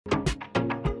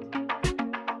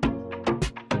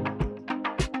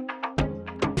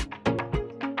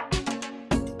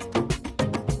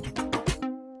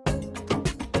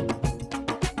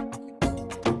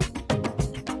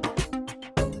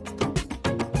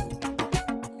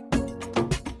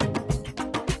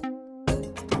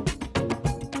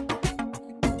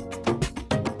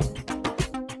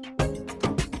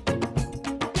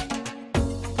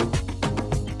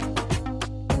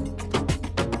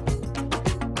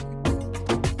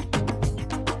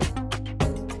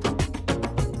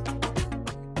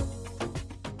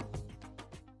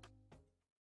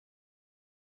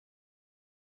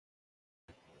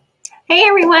Hey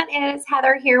everyone, it is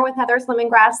Heather here with Heather's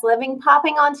Lemongrass Living,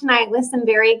 popping on tonight with some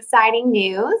very exciting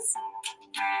news.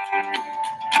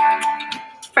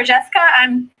 For Jessica,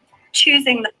 I'm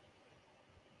choosing the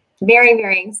very,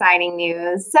 very exciting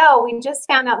news. So we just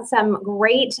found out some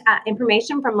great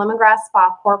information from Lemongrass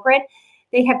Spa Corporate.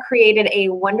 They have created a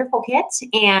wonderful kit,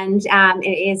 and it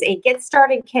is a Get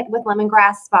Started Kit with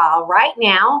Lemongrass Spa. Right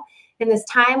now, in this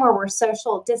time where we're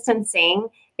social distancing,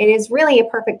 it is really a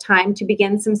perfect time to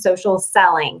begin some social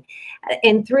selling.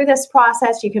 And through this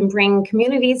process, you can bring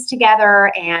communities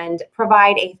together and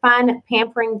provide a fun,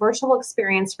 pampering virtual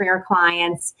experience for your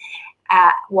clients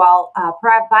while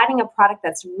providing a product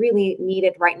that's really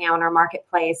needed right now in our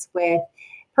marketplace, with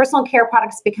personal care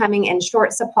products becoming in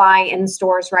short supply in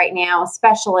stores right now,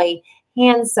 especially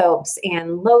hand soaps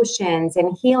and lotions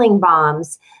and healing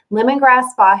balms.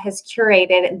 Lemongrass Spa has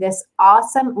curated this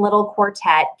awesome little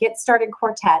quartet, Get Started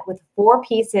Quartet, with 4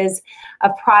 pieces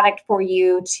of product for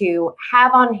you to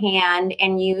have on hand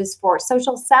and use for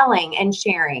social selling and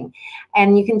sharing.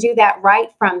 And you can do that right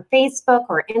from Facebook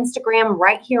or Instagram,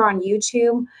 right here on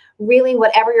YouTube, really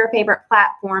whatever your favorite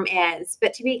platform is.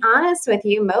 But to be honest with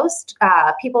you, most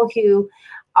people who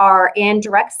are in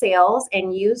direct sales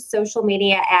and use social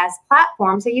media as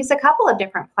platforms, they use a couple of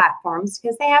different platforms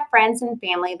because they have friends and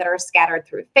family that are scattered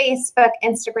through Facebook,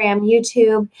 Instagram,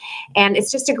 YouTube, and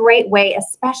it's just a great way,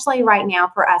 especially right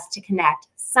now, for us to connect.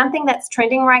 Something that's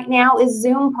trending right now is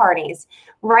Zoom parties.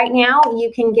 Right now, you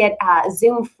can get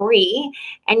Zoom free,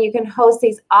 and you can host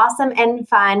these awesome and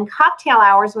fun cocktail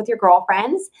hours with your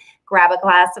girlfriends. Grab a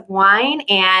glass of wine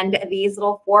and these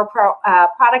little 4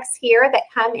 products here that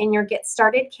come in your Get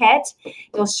Started Kit.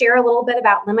 You'll share a little bit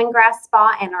about Lemongrass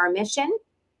Spa and our mission,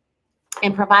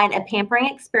 and provide a pampering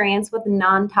experience with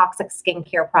non-toxic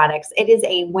skincare products. It is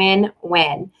a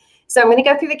win-win. So I'm going to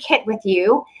go through the kit with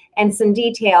you and some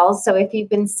details. So if you've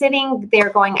been sitting there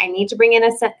going, I need to bring in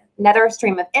another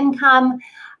stream of income,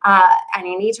 and I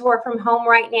need to work from home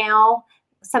right now,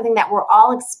 something that we're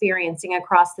all experiencing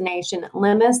across the nation,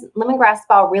 Lemongrass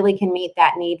Spa really can meet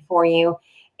that need for you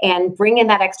and bring in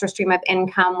that extra stream of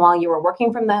income while you are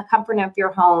working from the comfort of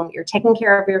your home. You're taking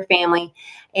care of your family,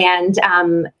 and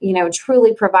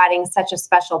truly providing such a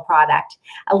special product.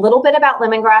 A little bit about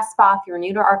Lemongrass Spa. If you're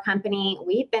new to our company,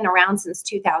 we've been around since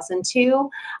 2002.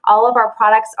 All of our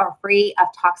products are free of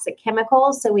toxic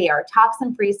chemicals, so we are a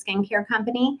toxin-free skincare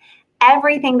company.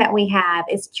 Everything that we have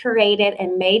is curated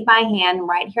and made by hand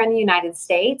right here in the United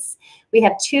States. We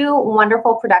have 2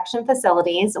 wonderful production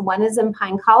facilities. One is in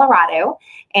Pine, Colorado.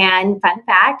 And fun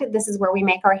fact, this is where we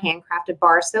make our handcrafted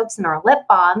bar soaps and our lip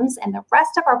balms. And the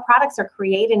rest of our products are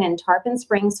created in Tarpon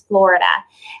Springs, Florida,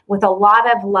 with a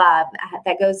lot of love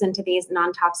that goes into these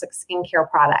non-toxic skincare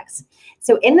products.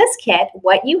 So in this kit,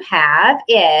 what you have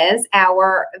is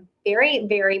our very,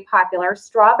 very popular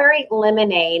strawberry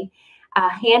lemonade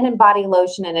hand and body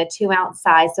lotion in a 2-ounce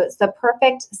size. So it's the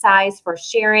perfect size for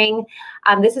sharing.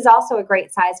 This is also a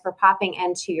great size for popping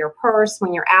into your purse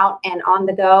when you're out and on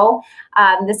the go.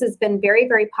 This has been very,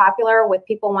 very popular with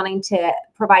people wanting to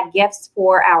provide gifts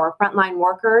for our frontline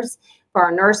workers, for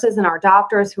our nurses and our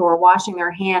doctors who are washing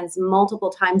their hands multiple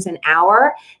times an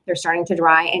hour. They're starting to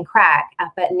dry and crack.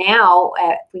 But now,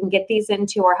 if we can get these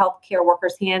into our healthcare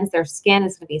workers' hands, their skin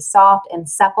is going to be soft and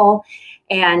supple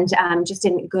and just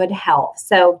in good health.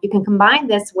 So you can combine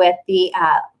this with the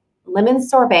lemon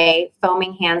sorbet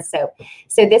foaming hand soap.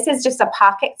 So this is just a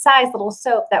pocket-sized little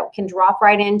soap that can drop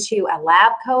right into a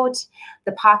lab coat,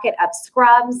 the pocket up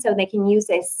scrub, so they can use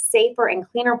a safer and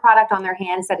cleaner product on their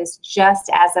hands that is just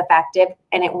as effective,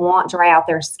 and it won't dry out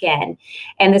their skin.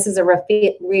 And this is a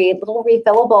little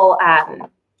refillable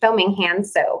foaming hand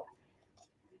soap.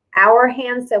 Our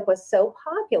hand soap was so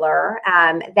popular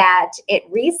that it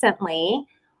recently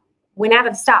went out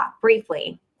of stock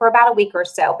briefly for about a week or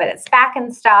so, but it's back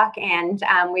in stock, and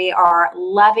we are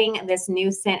loving this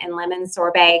new scent in lemon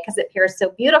sorbet because it pairs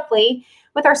so beautifully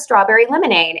with our strawberry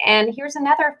lemonade. And here's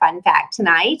another fun fact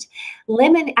tonight.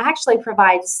 Lemon actually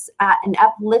provides an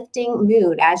uplifting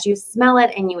mood as you smell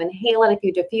it and you inhale it. If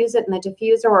you diffuse it in the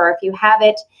diffuser, or if you have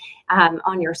it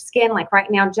on your skin, like right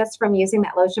now, just from using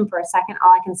that lotion for a second,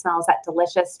 all I can smell is that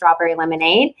delicious strawberry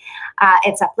lemonade.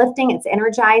 It's uplifting, it's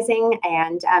energizing,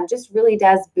 and just really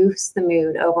does boost the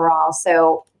mood overall.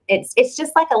 So it's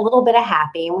just like a little bit of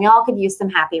happy, and we all could use some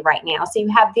happy right now. So you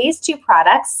have these 2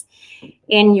 products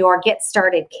in your Get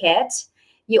Started Kit.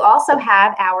 You also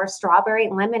have our strawberry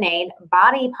lemonade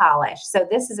body polish. So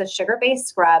this is a sugar-based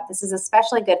scrub. This is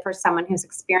especially good for someone who's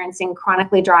experiencing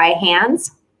chronically dry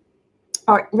hands,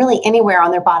 or really anywhere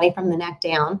on their body from the neck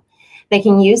down. They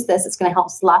can use this. It's going to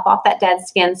help slough off that dead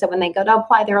skin. So when they go to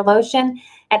apply their lotion,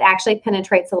 it actually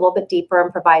penetrates a little bit deeper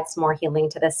and provides more healing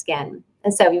to the skin.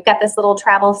 And so you've got this little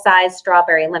travel size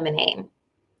strawberry lemonade.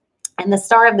 And the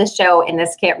star of the show in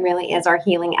this kit really is our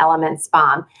Healing Elements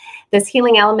Balm. This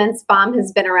Healing Elements Balm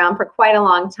has been around for quite a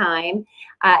long time.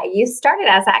 You started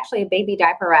as actually a baby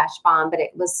diaper rash balm, but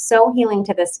it was so healing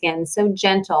to the skin, so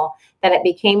gentle, that it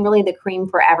became really the cream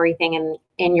for everything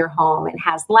in your home. It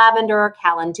has lavender,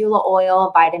 calendula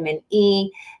oil, vitamin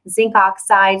E, zinc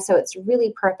oxide, so it's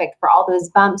really perfect for all those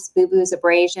bumps, boo-boos,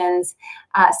 abrasions.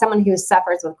 Someone who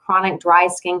suffers with chronic dry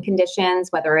skin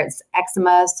conditions, whether it's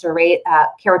eczema,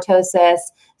 keratosis,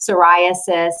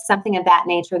 psoriasis, something of that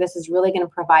nature, this is really going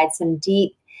to provide some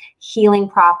deep healing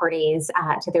properties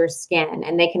to their skin.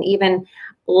 And they can even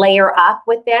layer up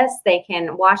with this. They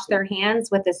can wash their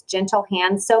hands with this gentle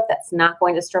hand soap that's not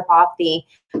going to strip off the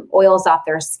oils off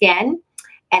their skin.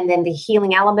 And then the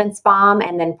Healing Elements Balm,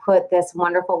 and then put this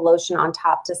wonderful lotion on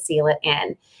top to seal it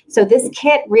in. So this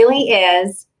kit really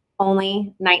is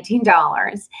only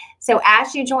 $19. So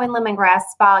as you join Lemongrass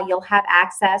Spa, you'll have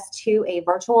access to a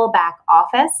virtual back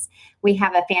office. We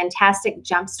have a fantastic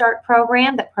Jumpstart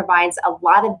program that provides a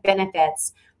lot of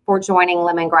benefits for joining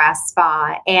Lemongrass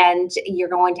Spa. And you're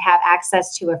going to have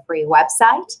access to a free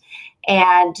website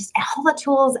and just all the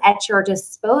tools at your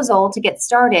disposal to get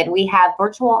started. We have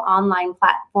virtual online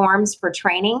platforms for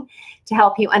training to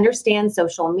help you understand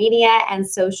social media and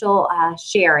social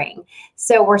sharing.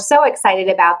 So we're so excited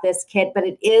about this kit, but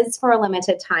it is for a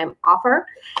limited time offer.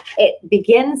 It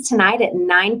begins tonight at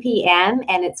 9 p.m.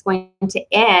 and it's going to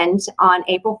end on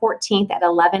April 14th at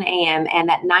 11 a.m.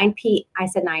 And at 9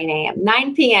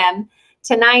 p.m.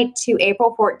 tonight to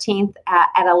April 14th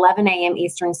at 11 a.m.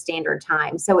 Eastern Standard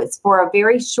Time. So it's for a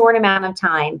very short amount of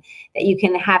time that you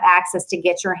can have access to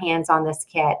get your hands on this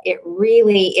kit. It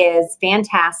really is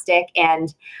fantastic.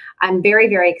 And I'm very,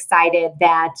 very excited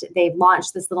that they've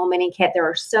launched this little mini kit. There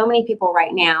are so many people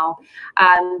right now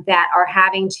that are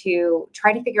having to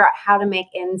try to figure out how to make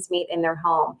ends meet in their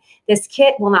home. This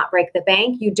kit will not break the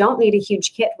bank. You don't need a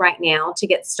huge kit right now to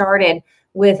get started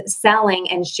with selling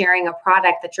and sharing a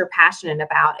product that you're passionate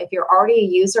about. If you're already a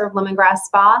user of Lemongrass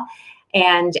Spa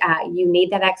and you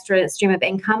need that extra stream of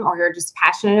income, or you're just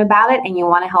passionate about it and you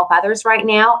want to help others right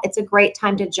now, it's a great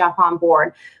time to jump on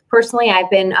board. Personally, I've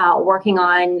been working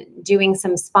on doing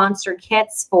some sponsored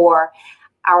kits for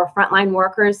our frontline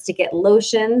workers to get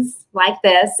lotions like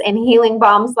this and healing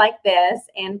balms like this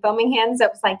and foaming hand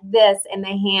soaps like this in the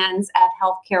hands of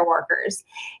healthcare workers.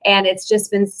 And it's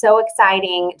just been so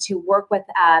exciting to work with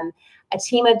a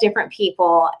team of different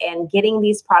people and getting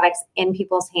these products in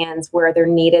people's hands where they're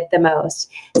needed the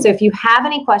most. So if you have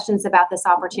any questions about this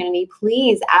opportunity,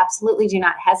 please absolutely do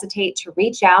not hesitate to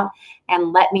reach out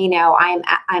and let me know.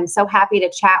 I'm so happy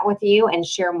to chat with you and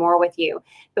share more with you.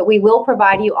 But we will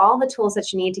provide you all the tools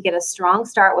that you need to get a strong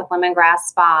start with Lemongrass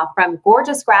Spa, from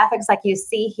gorgeous graphics like you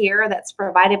see here that's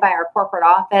provided by our corporate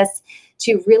office,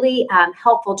 to really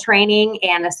helpful training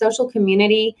and a social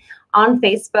community on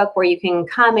Facebook where you can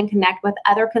come and connect with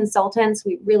other consultants.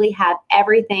 We really have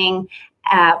everything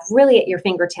really at your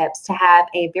fingertips to have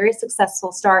a very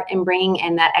successful start in bringing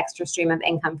in that extra stream of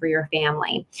income for your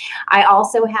family. I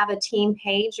also have a team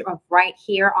page right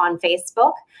here on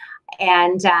Facebook.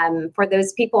 And for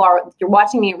those people you're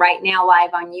watching me right now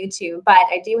live on YouTube, but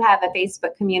I do have a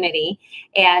Facebook community,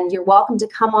 and you're welcome to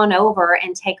come on over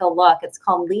and take a look. It's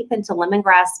called Leap into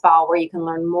Lemongrass Spa, where you can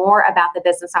learn more about the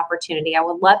business opportunity. I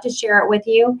would love to share it with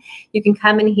you. You can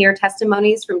come and hear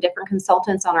testimonies from different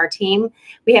consultants on our team.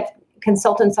 We have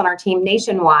consultants on our team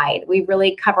nationwide. We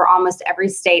really cover almost every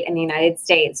state in the United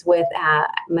States with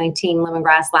my team,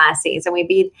 Lemongrass Lassies. And we'd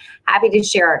be happy to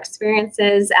share our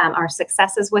experiences, our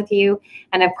successes with you.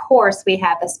 And of course, we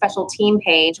have a special team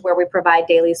page where we provide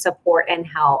daily support and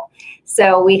help.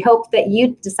 So we hope that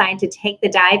you decide to take the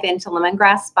dive into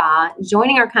Lemongrass Spa,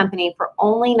 joining our company for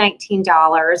only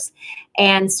 $19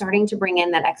 and starting to bring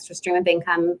in that extra stream of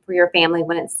income for your family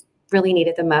when it's really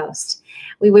needed the most.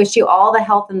 We wish you all the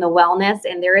health and the wellness.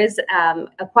 And there is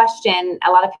a question.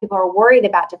 A lot of people are worried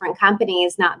about different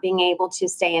companies not being able to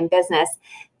stay in business.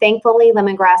 Thankfully,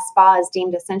 Lemongrass Spa is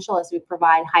deemed essential as we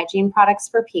provide hygiene products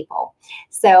for people.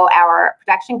 So our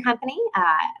production company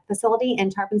facility in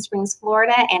Tarpon Springs,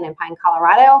 Florida, and in Pine,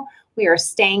 Colorado, we are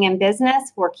staying in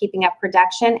business. We're keeping up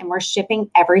production, and we're shipping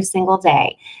every single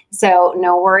day. So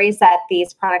no worries that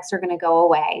these products are going to go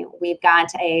away. We've got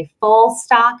a full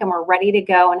stock, and we're ready to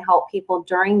go and help people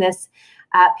during this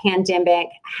pandemic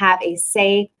have a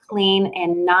safe, clean,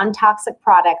 and non-toxic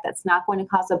product that's not going to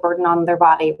cause a burden on their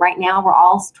body. Right now, we're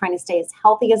all trying to stay as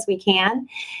healthy as we can,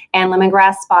 and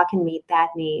Lemongrass Spa can meet that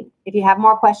need. If you have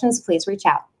more questions, please reach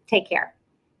out. Take care.